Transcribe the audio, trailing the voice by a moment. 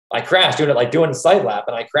I crashed doing a side lap,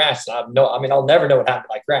 and I crashed. I'll never know what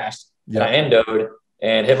happened. I crashed, and I endoed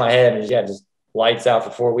and hit my head, and just lights out for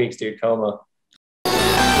 4 weeks, dude, coma.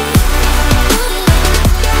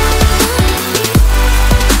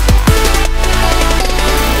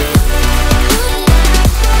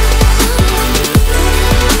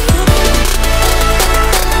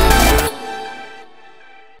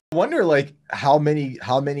 I wonder like how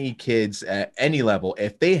many kids at any level,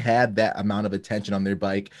 if they had that amount of attention on their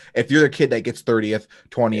bike, if you're the kid that gets 30th,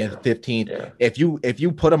 20th, 15th, if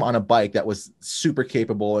you put them on a bike that was super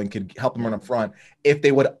capable and could help them run up front, if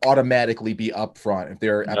they would automatically be up front, if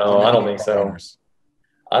they're no, I don't think so. Runners.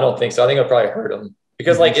 I don't think so. I think it'll probably hurt them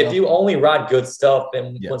because like if you only ride good stuff,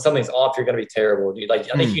 then when something's off, you're gonna be terrible, dude.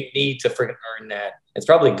 Like I think you need to freaking earn that. It's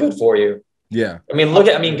probably good for you. Yeah. I mean, there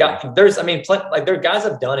are guys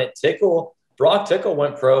have done it. Brock Tickle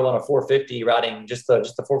went pro on a 450 riding just the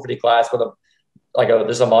 450 class with a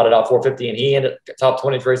modded out 450, and he ended top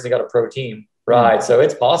 20 race and got a pro team ride. So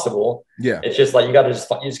it's possible. Yeah. It's just like you just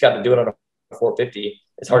got to do it on a 450.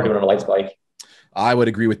 It's hard to do it on a lights bike. I would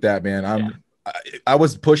agree with that, man. I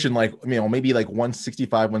was pushing maybe like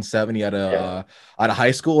 165, 170 out of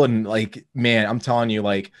high school, and like, man, I'm telling you,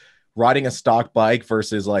 like, riding a stock bike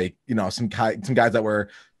versus like, some guys that were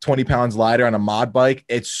 20 pounds lighter on a mod bike,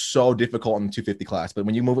 it's so difficult in the 250 class. But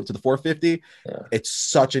when you move it to the 450, it's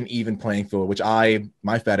such an even playing field, which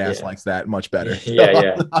my fat ass likes that much better.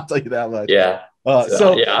 I'll tell you that much.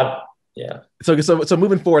 So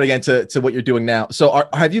moving forward again to what you're doing now. So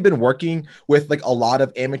have you been working with like a lot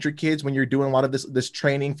of amateur kids when you're doing a lot of this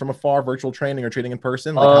training from afar, virtual training or training in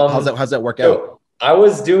person? Like how's that work out? I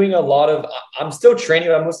was doing a lot of. I'm still training,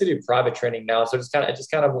 but I mostly do private training now. So just kind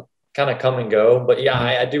of come and go. But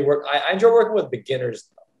I do work. I enjoy working with beginners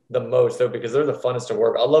the most though, because they're the funnest to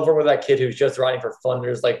work. I love working with that kid who's just riding for fun.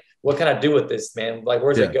 There's like, what can I do with this, man? Like,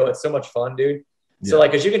 where's it go? It's so much fun, dude. So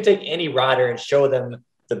like, cause you can take any rider and show them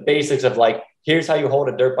the basics of like, here's how you hold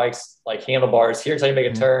a dirt bike's like handlebars. Here's how you make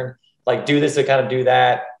a turn. Like, do this to kind of do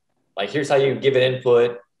that. Like, here's how you give it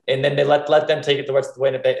input, and then they let them take it the rest of the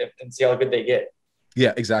way and see how good they get.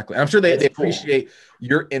 Yeah, exactly. I'm sure they appreciate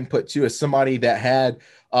your input too, as somebody that had,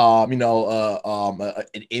 an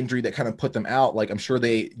injury that kind of put them out. Like, I'm sure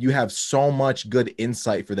you have so much good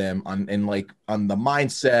insight for them on the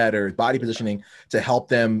mindset or body positioning to help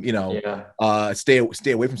them, stay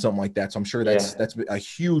away from something like that. So I'm sure that's a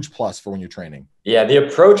huge plus for when you're training. Yeah. The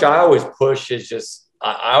approach I always push is just,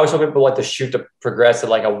 I always tell people like to shoot to progress at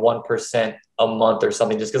like a 1% a month or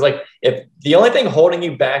something, just because like if the only thing holding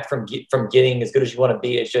you back from getting as good as you want to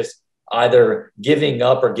be is just either giving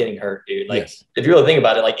up or getting hurt, dude. Like if you really think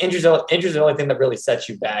about it, like injuries are the only thing that really sets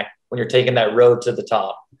you back when you're taking that road to the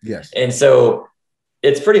top. Yes. And so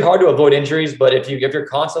it's pretty hard to avoid injuries, but if you're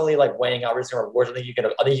constantly like weighing out risks and rewards, I think you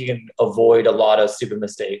can avoid a lot of stupid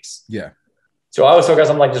mistakes. Yeah. So I always focus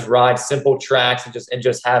on like just ride simple tracks and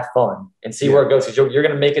just have fun and see where it goes. Because you're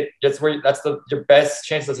going to make it. Your best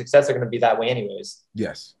chances of success are going to be that way, anyways.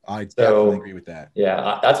 Yes, I definitely agree with that.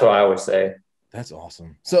 Yeah, that's what I always say. That's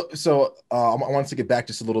awesome. So I want to get back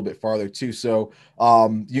just a little bit farther too. So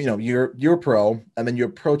you're a pro, and then you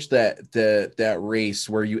approached that race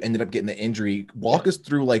where you ended up getting the injury. Walk us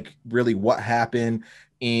through like really what happened.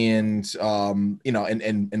 And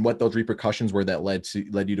and what those repercussions were that led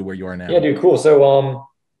you to where you are now. Yeah, dude, cool. So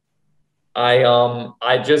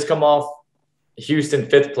I just come off Houston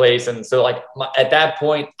 5th place, and so like at that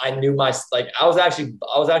point I knew I wasn't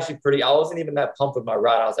even that pumped with my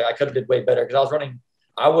ride. I was like, I could have did way better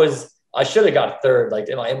because I should have got 3rd. Like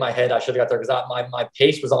in my head I should have got 3rd because my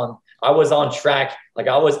pace was on. I was on track. Like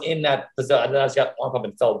I was in that position. And then I just got arm pump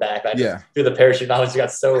and fell back. I just threw the parachute. And I was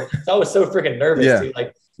so freaking nervous. Yeah. Dude.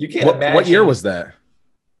 Like you can't imagine. What year was that?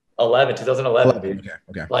 2011. Dude.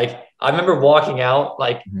 Okay. Like I remember walking out,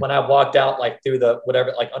 like when I walked out, like through the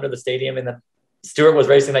whatever, like under the stadium, and then Stewart was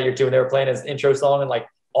racing that year too, and they were playing his intro song, and like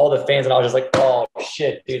all the fans, and I was just like, oh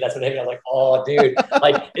shit, dude, that's what hit me. I was like, oh dude,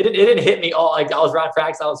 like it didn't hit me all. Like I was riding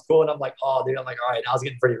practice, I was cool, and I'm like, oh dude, I'm like, all right, I was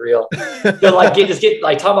getting pretty real. So like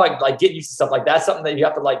talk about like get used to stuff. Like that's something that you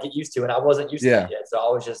have to like get used to, and I wasn't used to that yet. So I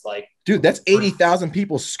was just like, dude, that's 80,000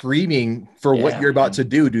 people screaming for what you're about to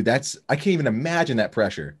do, dude. I can't even imagine that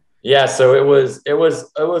pressure. Yeah, so it was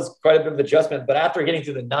quite a bit of adjustment. But after getting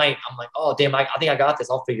through the night, I'm like, oh damn, I think I got this.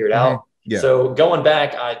 I'll figure it out. Yeah. So going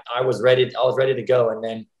back, I was ready to go. And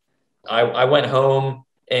then I went home,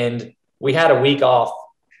 and we had a week off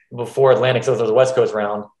before Atlantic. So there was a West Coast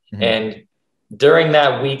round. Mm-hmm. And during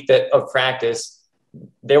that week of practice,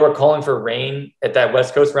 they were calling for rain at that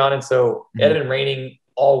West Coast round. And so it had been raining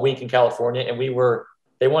all week in California, and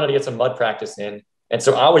they wanted to get some mud practice in. And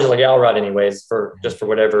so I was just like, yeah, I'll ride anyways for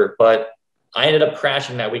whatever. But I ended up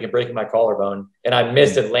crashing that week and breaking my collarbone, and I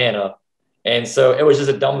missed Atlanta. And so it was just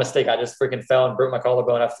a dumb mistake. I just freaking fell and broke my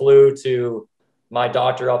collarbone. I flew to my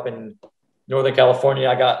doctor up in Northern California.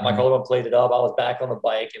 I got my collarbone plated up. I was back on the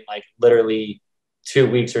bike in like literally 2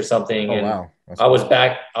 weeks or something. Oh, and wow. I was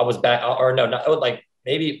back, or no, not like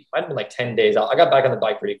maybe might have been like 10 days. I got back on the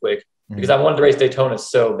bike pretty quick because I wanted to race Daytona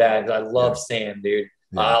so bad because I love sand, dude.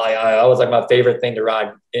 Yeah. I was like my favorite thing to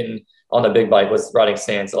ride on the big bike was riding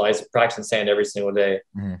sand. So I used to practice sand every single day.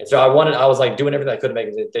 And so I was like doing everything I could to make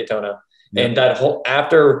it to Daytona. And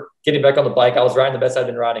after getting back on the bike, I was riding the best I've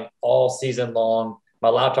been riding all season long. My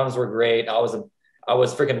lap times were great. I was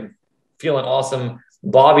freaking feeling awesome.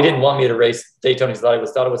 Bobby didn't want me to race Daytona because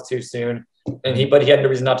he thought it was too soon. But he had no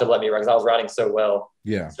reason not to let me ride because I was riding so well.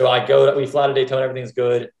 Yeah. So we fly to Daytona, everything's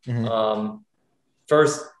good.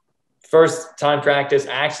 First time practice,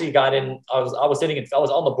 I actually got in. I was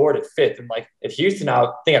on the board at 5th, and like at Houston,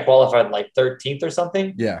 I think I qualified like 13th or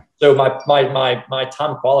something. Yeah. So my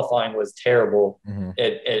time qualifying was terrible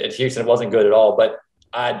at Houston. It wasn't good at all. But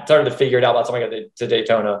I started to figure it out by the time I got to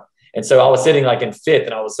Daytona, and so I was sitting like in 5th,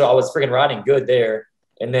 and I was freaking riding good there.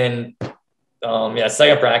 And then,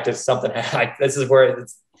 second practice, something. This is where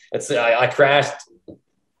I crashed.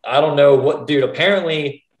 I don't know what, dude.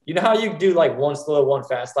 Apparently. You know how you do like one slow, one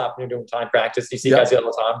fast lap when you're doing time practice? You see guys do it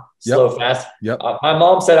all the time, slow, fast. My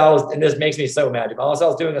mom said and this makes me so mad. My mom said I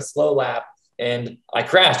was doing a slow lap and I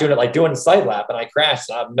crashed doing a side lap and I crashed.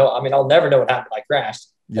 I'll never know what happened. I crashed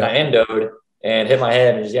and I endoed and hit my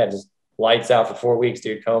head and just lights out for 4 weeks,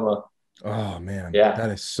 dude, coma. Oh man. Yeah. That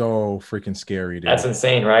is so freaking scary, dude. That's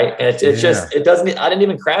insane, right? And I didn't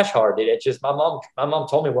even crash hard, dude. It's just my mom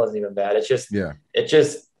told me it wasn't even bad. It's just bad. It's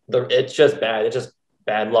just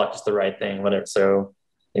bad luck, just the right thing, whatever. So,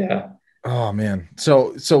 yeah. Oh man.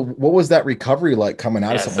 So what was that recovery like coming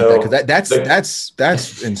out of something like that? Because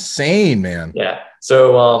that's insane, man. Yeah.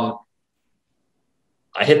 So,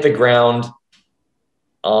 I hit the ground.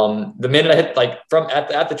 The minute I hit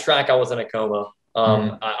at the track, I was in a coma.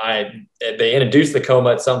 They introduced the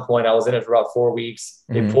coma at some point. I was in it for about 4 weeks.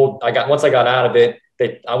 Once I got out of it,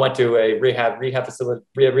 I went to a rehab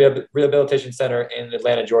rehabilitation center in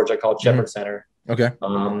Atlanta, Georgia called Shepherd Center. Okay.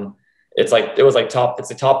 It's a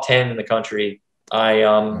top 10 in the country.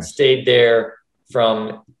 I stayed there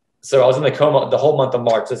I was in the coma the whole month of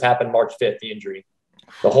March. This happened March 5th, the injury.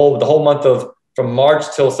 The whole month from March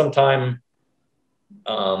till sometime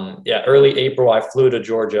early April, I flew to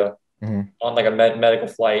Georgia on like a medical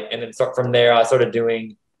flight. And then from there, I started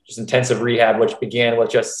doing just intensive rehab, which began with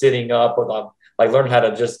just sitting up with learning how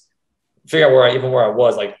to just figure out where I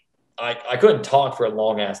was. Like I couldn't talk for a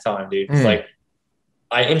long ass time, dude. It's like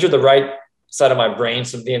I injured the right side of my brain.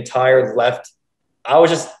 So the entire left, I was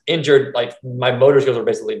just injured. Like my motor skills were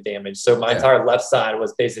basically damaged. So my entire left side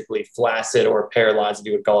was basically flaccid or paralyzed, if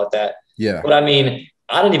you would call it that. Yeah. But I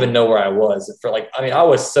didn't even know where I was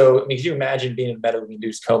could you imagine being in medically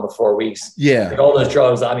induced coma 4 weeks? Yeah. Like all those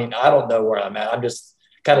drugs. I don't know where I'm at. I'm just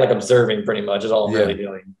kind of like observing pretty much is all I'm really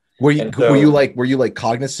doing. Were you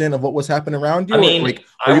cognizant of what was happening around you?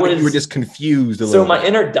 You were just confused a little bit. My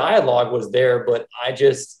inner dialogue was there, but I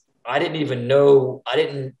didn't even know. I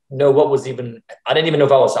didn't know what was even. I didn't even know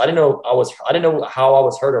if I was. I didn't know how I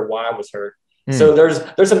was hurt or why I was hurt. So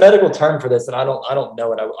there's a medical term for this, and I don't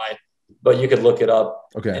know it. But you could look it up.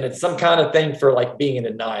 Okay. And it's some kind of thing for like being in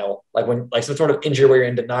denial, like when some sort of injury where you're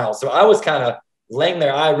in denial. So I was kind of laying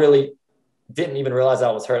there. I really didn't even realize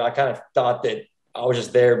I was hurt. I kind of thought that I was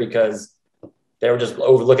just there because they were just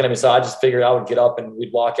overlooking at me. So I just figured I would get up and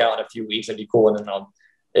we'd walk out in a few weeks and be cool. And then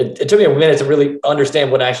it took me a minute to really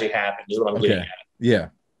understand what actually happened is what I'm getting at. Yeah.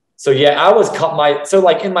 So I was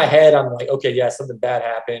in my head, I'm like, okay, yeah, something bad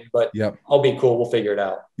happened, but I'll be cool. We'll figure it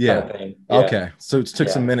out. Yeah. Kind of thing. Yeah. Okay. So it took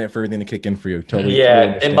some minute for everything to kick in for you. Totally.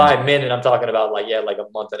 Yeah. And by a minute, I'm talking about like a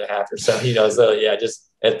month and a half or so, so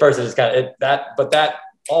just at first it just kind of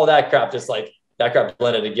all that crap that crap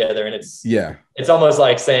blended together. And it's almost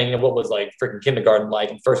like saying what was like freaking kindergarten.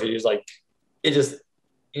 Like in first grade, it was like, it just,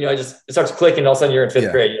 it starts clicking. And all of a sudden you're in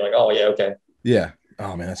 5th grade. You're like, oh yeah. Okay. Yeah.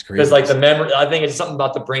 Oh man, that's crazy. Because like the memory, I think it's something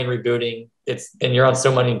about the brain rebooting. And you're on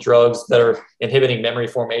so many drugs that are inhibiting memory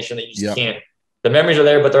formation that you just can't. The memories are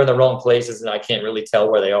there, but they're in the wrong places, and I can't really tell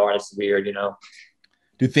where they are. It's weird,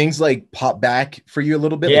 Do things like pop back for you a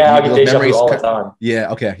little bit? Yeah, I get deja vu all the time.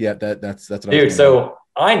 Yeah. Okay. Yeah. That's what dude. So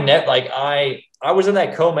I was in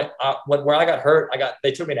that coma where I got hurt.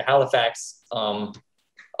 They took me to Halifax, the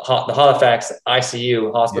Halifax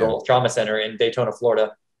ICU hospital trauma center in Daytona,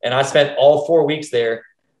 Florida. And I spent all 4 weeks there.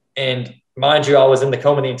 And mind you, I was in the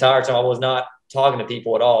coma the entire time. I was not talking to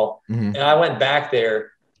people at all. And I went back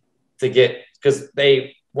there to get, because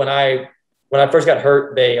when I first got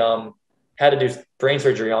hurt, they had to do brain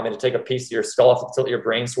surgery on me to take a piece of your skull off to let your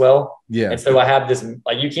brain swell. Yeah. And so I have this,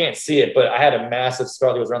 like, you can't see it, but I had a massive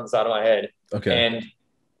scar that was around the side of my head. Okay. And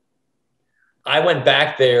I went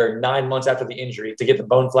back there 9 months after the injury to get the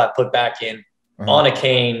bone flap put back in on a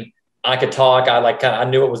cane. I could talk. I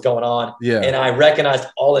knew what was going on. Yeah. And I recognized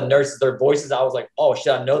all the nurses, their voices. I was like, oh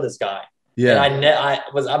shit, I know this guy. Yeah. And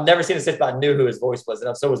I've never seen his face, but I knew who his voice was.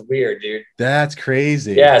 And so it was weird, dude. That's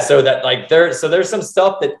crazy. Yeah. So that there's some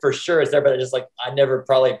stuff that for sure is there, but just like, I never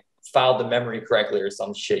probably filed the memory correctly or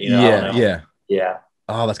some shit, you know? Yeah. Yeah. Yeah.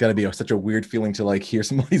 Oh, that's gotta be such a weird feeling to like hear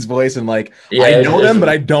somebody's voice and like, I know them, but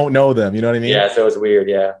I don't know them. You know what I mean? Yeah. So it's weird.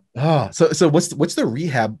 Yeah. Oh, so what's the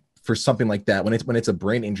rehab for something like that when it's a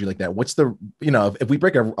brain injury like that? What's the, if we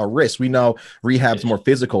break a wrist, we know rehab's more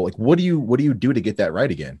physical. Like, what do you do to get that right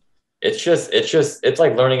again? It's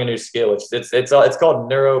like learning a new skill. It's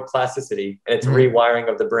called neuroplasticity, and it's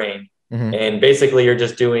rewiring of the brain. And basically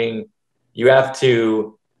you have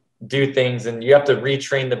to do things and you have to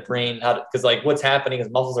retrain the brain because like what's happening is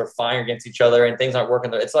muscles are firing against each other and things aren't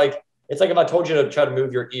working. It's like if I told you to try to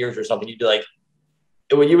move your ears or something, you'd be like,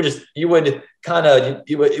 it would be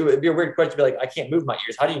a weird question to be like, I can't move my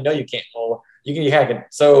ears. How do you know you can't? Well, you can.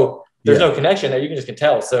 So there's no connection there. You can just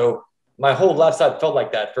tell. So my whole left side felt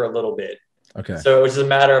like that for a little bit. Okay. So it was just a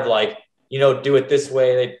matter of like, do it this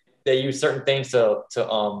way. They use certain things to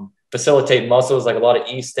facilitate muscles, like a lot of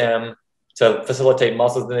E-stem to facilitate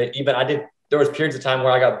muscles. And there was periods of time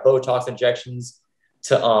where I got Botox injections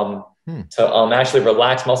to actually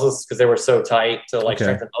relax muscles because they were so tight to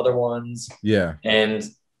strengthen other ones. Yeah. And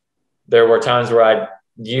there were times where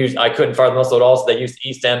I couldn't fire the muscle at all. So they used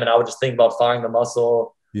E-stem and I would just think about firing the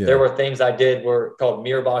muscle. Yeah. There were things I did were called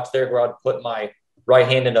mirror box therapy, where I'd put my right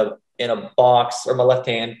hand in a box, or my left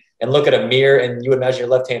hand, and look at a mirror, and you would imagine your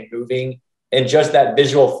left hand moving, and just that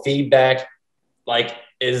visual feedback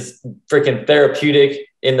is freaking therapeutic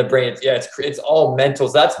in the brain. It's all mental.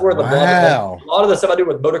 So that's where a lot of the stuff I do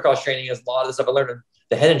with motocross training is a lot of the stuff I learned in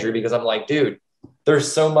the head injury, because I'm like, dude, there's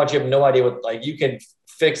so much you have no idea what, you can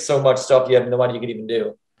fix so much stuff you have no idea you could even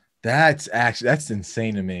do. That's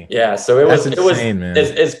insane to me. Yeah. So it was man.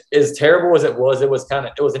 As terrible as it was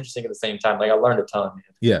interesting at the same time. Like, I learned a ton, man.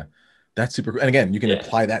 Yeah. That's super. And again, you can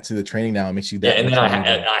apply that to the training now. It makes you that. Yeah, and then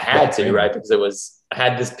I had to, right? Because I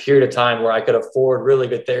had this period of time where I could afford really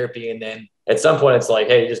good therapy. And then at some point it's like,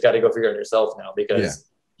 hey, you just got to go figure it out yourself now, because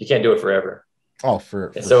you can't do it forever. Oh,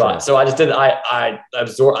 so I just did, I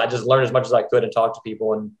just learned as much as I could and talked to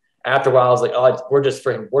people. And after a while I was like, oh, we're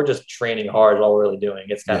just training hard is all we're really doing.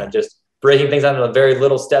 It's kind of just breaking things down into very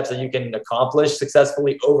little steps that you can accomplish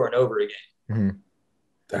successfully over and over again.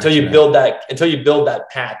 Until you build that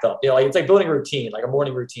path up. It's like building a routine, like a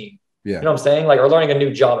morning routine. Yeah. You know what I'm saying? Or learning a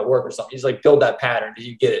new job at work or something. You just build that pattern until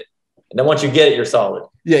you get it. And then once you get it, you're solid.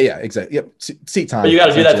 Yeah, exactly. Yep. Seat time. But you got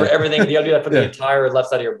to do that for everything. You got to do that for the entire left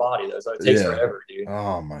side of your body, though. So it takes forever, dude.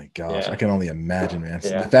 Oh my gosh. I can only imagine, man. So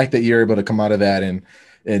the fact that you're able to come out of that and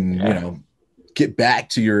get back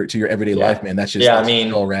to your everyday life, man, that's just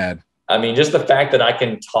so rad. I mean, just the fact that I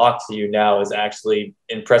can talk to you now is actually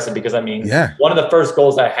impressive, because one of the first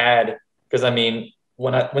goals I had, because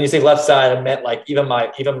when you say left side, I meant even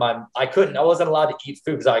my I wasn't allowed to eat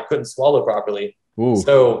food because I couldn't swallow properly. Ooh.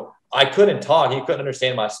 So I couldn't talk. He couldn't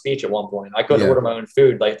understand my speech at one point. I couldn't order my own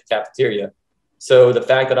food like the cafeteria. So the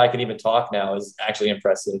fact that I can even talk now is actually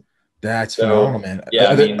impressive. That's phenomenal, man.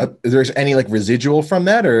 Yeah. Is there any residual from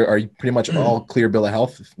that, or are you pretty much all clear bill of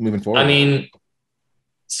health moving forward?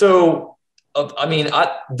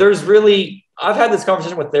 I've had this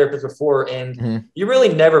conversation with therapists before, and you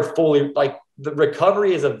really never fully, the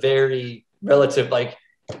recovery is a very relative,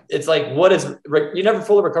 you never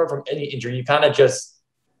fully recover from any injury. You kind of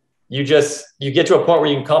you get to a point where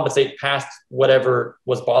you can compensate past whatever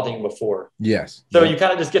was bothering you before. Yes. So you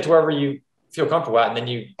kind of just get to wherever you feel comfortable at, and then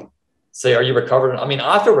you say, are you recovered?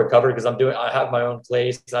 I feel recovered because I have my own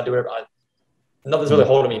place. I do whatever. Nothing's really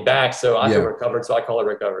holding me back. So I feel recovered. So I call it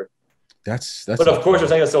recovered. That's but of course,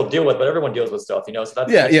 there's things I still deal with, but everyone deals with stuff, so that's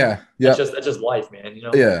that's just life, man.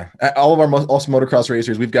 Yeah. All of our also motocross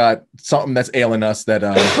racers, we've got something that's ailing us that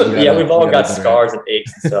we've all got scars and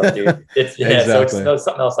aches and stuff, dude. It's exactly. So it's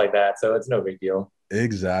something else like that. So it's no big deal.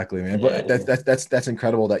 Exactly, man. But that's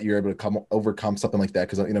incredible that you're able to overcome something like that,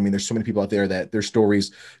 because there's so many people out there that their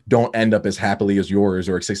stories don't end up as happily as yours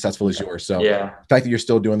or as successful as yours. So the fact that you're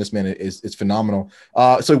still doing this, man, is phenomenal.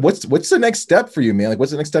 So what's the next step for you, man?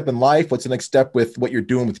 What's the next step in life? What's the next step with what you're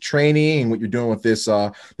doing with training and what you're doing with this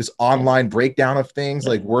online breakdown of things?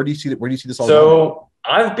 Where do you see this all going?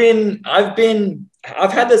 I've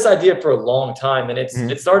had this idea for a long time, and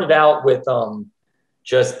it started out with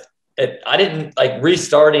I didn't like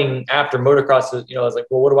restarting after motocross. You know, I was like,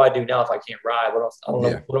 well, what do I do now if I can't ride? What else? I don't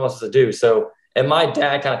know. What am I supposed to do? So, and my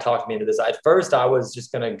dad kind of talked me into this. At first, I was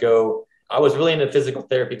just gonna go. I was really into physical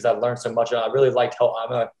therapy because I've learned so much, and I really liked help.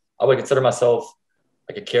 I would consider myself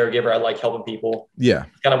like a caregiver. I like helping people. Yeah,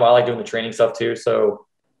 it's kind of why I like doing the training stuff too. So,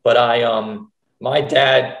 but my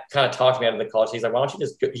dad kind of talked me out of the college. He's like, why don't you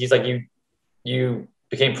just go? He's like, you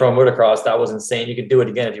became pro motocross. That was insane. You could do it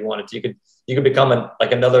again if you wanted to. You could become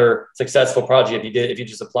another successsi project if you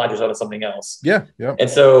just applied yourself to something else. Yeah. And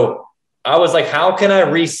so I was like, how can I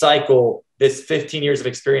recycle this 15 years of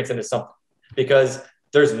experience into something? Because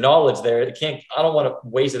there's knowledge there. I don't want to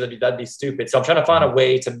waste it. That'd be stupid. So I'm trying to find a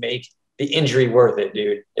way to make the injury worth it,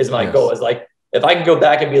 dude, is my goal. Is like, if I can go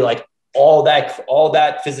back and be like, all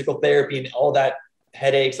that physical therapy and all that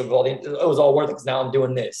headaches of it was all worth it because now I'm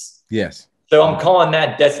doing this. Yes. So I'm calling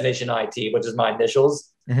that Destination IT, which is my initials.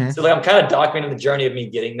 So like I'm kind of documenting the journey of me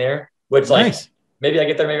getting there, which like maybe I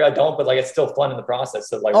get there, maybe I don't, but like it's still fun in the process.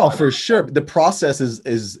 So like, for sure, the process is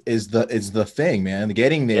the thing, man. The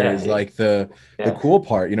getting there is like the cool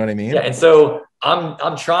part. You know what I mean? Yeah. And so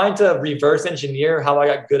I'm trying to reverse engineer how I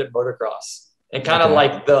got good at motocross and kind of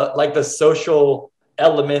like the social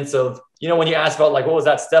elements of, you know, when you ask about like, what was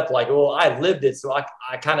that step like? Well, I lived it. So I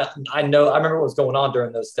remember what was going on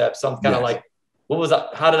during those steps. So I'm kind of like, what was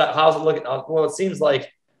that? How's it looking? Well, it seems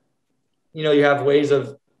like, you know, you have ways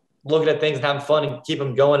of looking at things and having fun and keep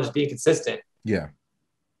them going, just being consistent. Yeah.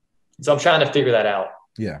 So I'm trying to figure that out.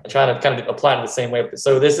 Yeah. I'm trying to kind of apply it the same way.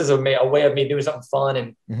 So this is a way of me doing something fun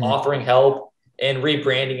and offering help and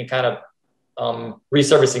rebranding and kind of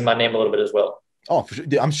resurfacing my name a little bit as well. Oh, for sure.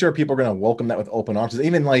 I'm sure people are going to welcome that with open arms.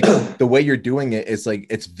 Even like the way you're doing it is like,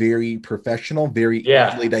 it's very professional, very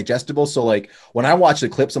easily digestible. So like when I watch the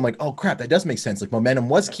clips, I'm like, oh crap, that does make sense. Like momentum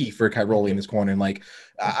was key for Cairoli in this corner. And like,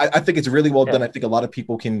 I think it's really well done. I think a lot of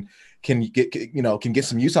people can get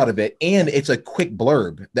some use out of it. And it's a quick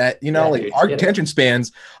blurb that, you know, like our attention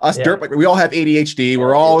spans, us dirt, like we all have ADHD.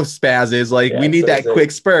 We're all spazzes. Like we need that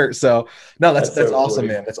quick spurt. So no, that's so awesome,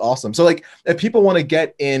 man. That's awesome. So like if people want to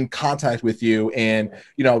get in contact with you and,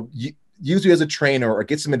 you know, use you as a trainer or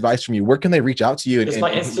get some advice from you, where can they reach out to you?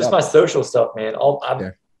 It's just my social stuff, man.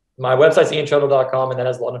 My website's iantrettel.com, and that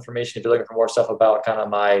has a lot of information if you're looking for more stuff about kind of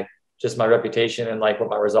my reputation and like what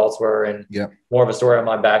my results were and more of a story on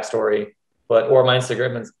my backstory, or my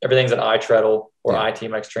Instagram, and everything's at iTrettel or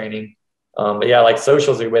iTMX training. But yeah, like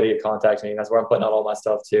social is a way to get contact me. That's where I'm putting out all my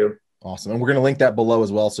stuff too. Awesome. And we're going to link that below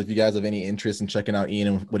as well. So if you guys have any interest in checking out Ian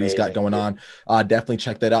and what he's got going on, definitely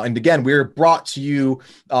check that out. And again, we're brought to you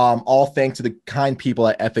all thanks to the kind people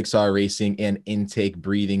at FXR Racing and Intake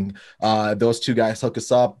Breathing. Those two guys hook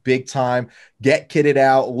us up big time, get kitted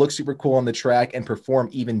out, look super cool on the track, and perform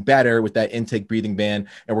even better with that Intake Breathing band.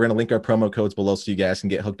 And we're going to link our promo codes below so you guys can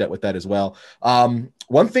get hooked up with that as well.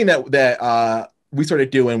 One thing that we started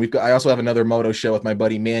doing, I also have another moto show with my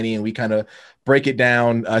buddy Manny, and we kind of break it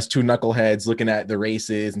down as two knuckleheads looking at the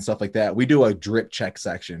races and stuff like that. We do a drip check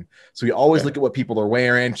section. So we always look at what people are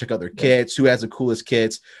wearing, check out their kits, who has the coolest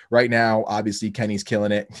kits. Right now, obviously, Kenny's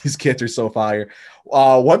killing it. His kits are so fire.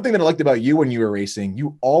 One thing that I liked about you when you were racing,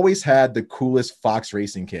 you always had the coolest Fox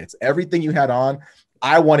racing kits. Everything you had on,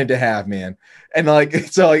 I wanted to have, man. And like,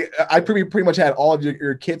 so like, I pretty much had all of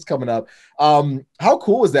your kids coming up. How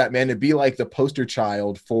cool is that, man, to be like the poster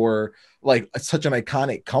child for like such an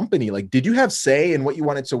iconic company? Like, did you have say in what you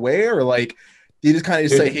wanted to wear, or like, did you just kind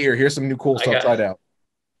of say, here's some new cool stuff tried out?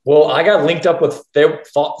 Well, I got linked up with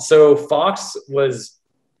so Fox was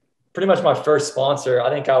pretty much my first sponsor. I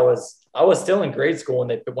think I was still in grade school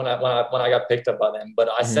when I got picked up by them, but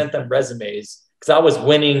I sent them resumes because I was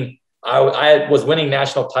winning. I was winning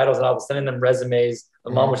national titles, and I was sending them resumes.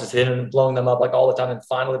 My mom was just hitting and blowing them up like all the time. And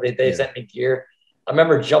finally they sent me gear. I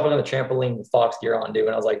remember jumping on the trampoline with Fox gear on, dude,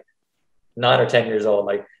 when I was like 9 or 10 years old.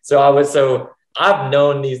 Like, so I've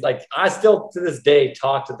known these, like, I still to this day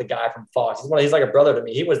talk to the guy from Fox. He's like a brother to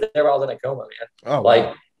me. He was there while I was in a coma, man. Oh, like,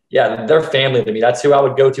 wow. Yeah, they're family to me. That's who I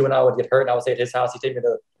would go to when I would get hurt. And I would stay at his house. He'd take me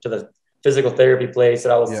to the physical therapy place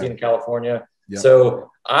that I was seeing in California. Yeah. So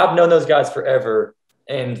I've known those guys forever.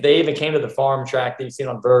 And they even came to the farm track that you've seen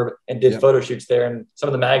on Verb and did photo shoots there. And some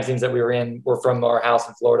of the magazines that we were in were from our house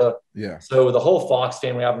in Florida. Yeah. So the whole Fox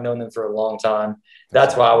family, I've known them for a long time.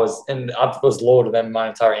 That's why I was loyal to them my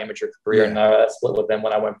entire amateur career. And I split with them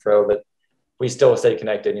when I went pro, but we still stayed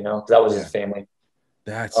connected, you know, because that was his family.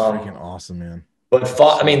 That's freaking awesome, man. But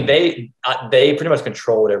I mean, they pretty much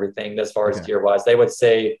controlled everything as far as gear wise. They would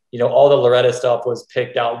say, you know, all the Loretta stuff was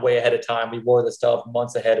picked out way ahead of time. We wore the stuff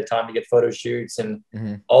months ahead of time to get photo shoots and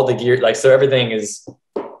all the gear. Like, so everything is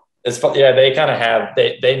fun. Yeah, they kind of have,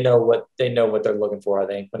 they know what they're looking for, I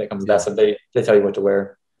think, when it comes to that. So they tell you what to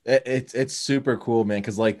wear. It's super cool, man.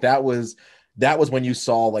 Cause like that was when you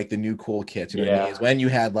saw like the new cool kits, you know what I mean? Is when you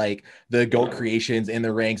had like the GOAT creations in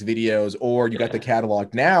the ranks videos, or you got the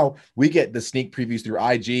catalog. Now we get the sneak previews through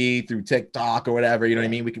IG, through TikTok or whatever, you know what I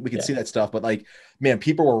mean? We can see that stuff, but like, man,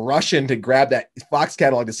 people were rushing to grab that Fox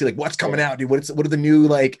catalog to see like what's coming out, dude. What are the new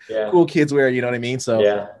like cool kids wear, you know what I mean?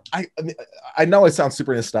 So I know it sounds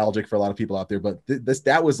super nostalgic for a lot of people out there, but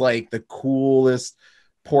that was like the coolest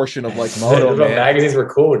portion of like moto, man. Magazines were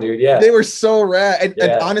cool, dude. Yeah, they were so rad.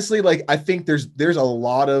 And honestly, like I think there's a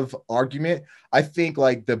lot of argument. I think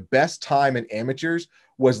like the best time in amateurs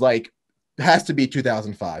was like has to be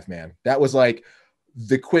 2005, man. That was like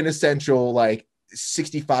the quintessential, like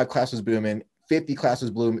 65 class was booming, 50 class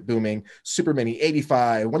was booming, super mini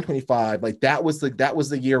 85, 125. Like that was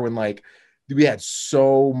the year when like we had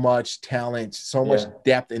so much talent, so much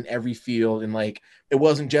depth in every field, and like it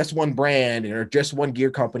wasn't just one brand or just one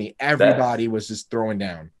gear company. Everybody was just throwing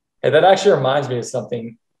down. And that actually reminds me of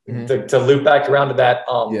something to loop back around to that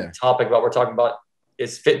topic about we're talking about.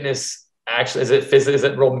 Is fitness actually, is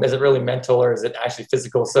it really mental, or is it actually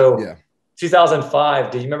physical? So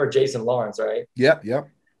 2005, do you remember Jason Lawrence, right? Yep. Do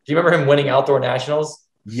you remember him winning outdoor nationals?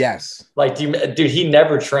 Yes. Like, dude, he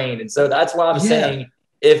never trained. And so that's why I'm saying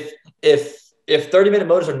if 30-minute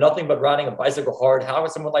motos are nothing but riding a bicycle hard, how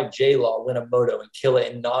would someone like J-Law win a moto and kill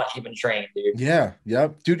it and not even train, dude? Yeah.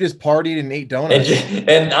 Dude just partied and ate donuts.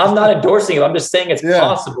 And I'm not endorsing it. I'm just saying it's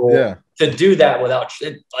possible to do that without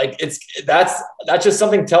that's just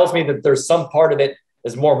something tells me that there's some part of it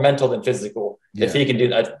is more mental than physical. If he can do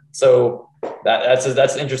that. So that's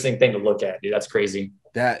an interesting thing to look at, dude. That's crazy.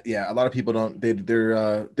 A lot of people don't,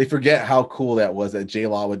 they forget how cool that was, that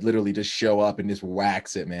J-Law would literally just show up and just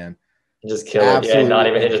wax it, man. Just kill it. Yeah, not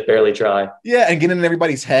even just barely try. Yeah, and get in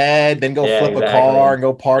everybody's head, then go flip a car and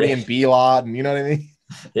go party in B-Lot, and you know what I mean?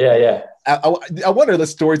 Yeah. I wonder the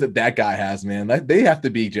stories that guy has, man. They have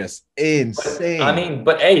to be just insane.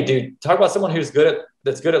 But hey, dude, talk about someone that's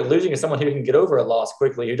good at losing, and someone who can get over a loss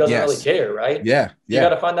quickly, who doesn't really care, right? Yeah. You got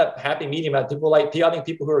to find that happy medium. I think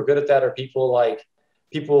people who are good at that are the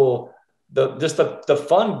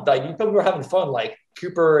fun, like people who are having fun, like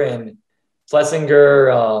Cooper and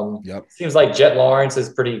Flessinger. Seems like Jet Lawrence is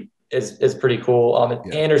pretty cool.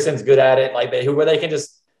 Anderson's good at it, where they can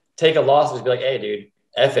just take a loss and just be like, hey, dude,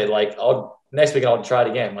 F it. Like, next week I'll try it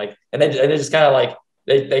again. Like, and they just kind of like,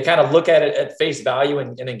 they kind of look at it at face value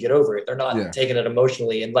and then get over it. They're not taking it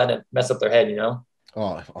emotionally and letting it mess up their head, you know?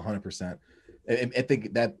 Oh, 100%. I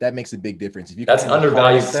think that makes a big difference. If you that's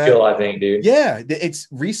undervalued skill, I think, dude. Yeah, it's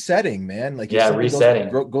resetting, man. Like resetting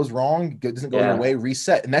goes wrong, doesn't go your way,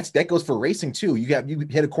 reset, and that goes for racing too. You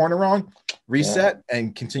hit a corner wrong, reset,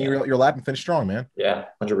 and continue your lap and finish strong, man. Yeah,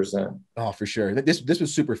 100%. Oh, for sure. This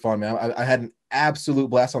was super fun, man. I had an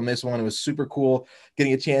absolute blast on this one. It was super cool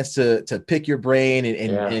getting a chance to pick your brain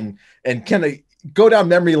and kind of go down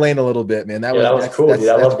memory lane a little bit, man. That was cool. Dude.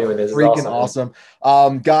 I love doing this. Freaking awesome.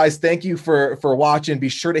 Guys, thank you for watching. Be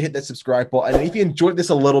sure to hit that subscribe button. And if you enjoyed this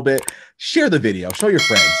a little bit, share the video, show your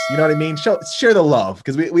friends. You know what I mean? Share the love,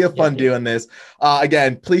 because we have fun doing this.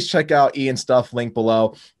 Again, please check out Ian's stuff, link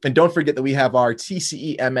below. And don't forget that we have our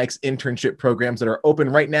TCE MX internship programs that are open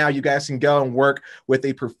right now. You guys can go and work with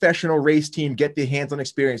a professional race team, get the hands-on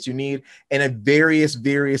experience you need, and a various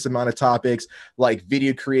amount of topics like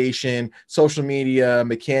video creation, social media,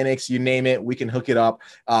 mechanics, you name it, we can hook it up.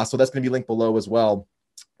 So that's going to be linked below as well.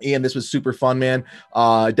 Ian, this was super fun, man.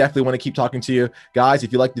 Definitely want to keep talking to you guys.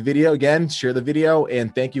 If you like the video, again, share the video,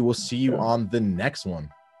 and thank you. We'll see you on the next one.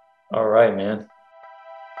 All right, man.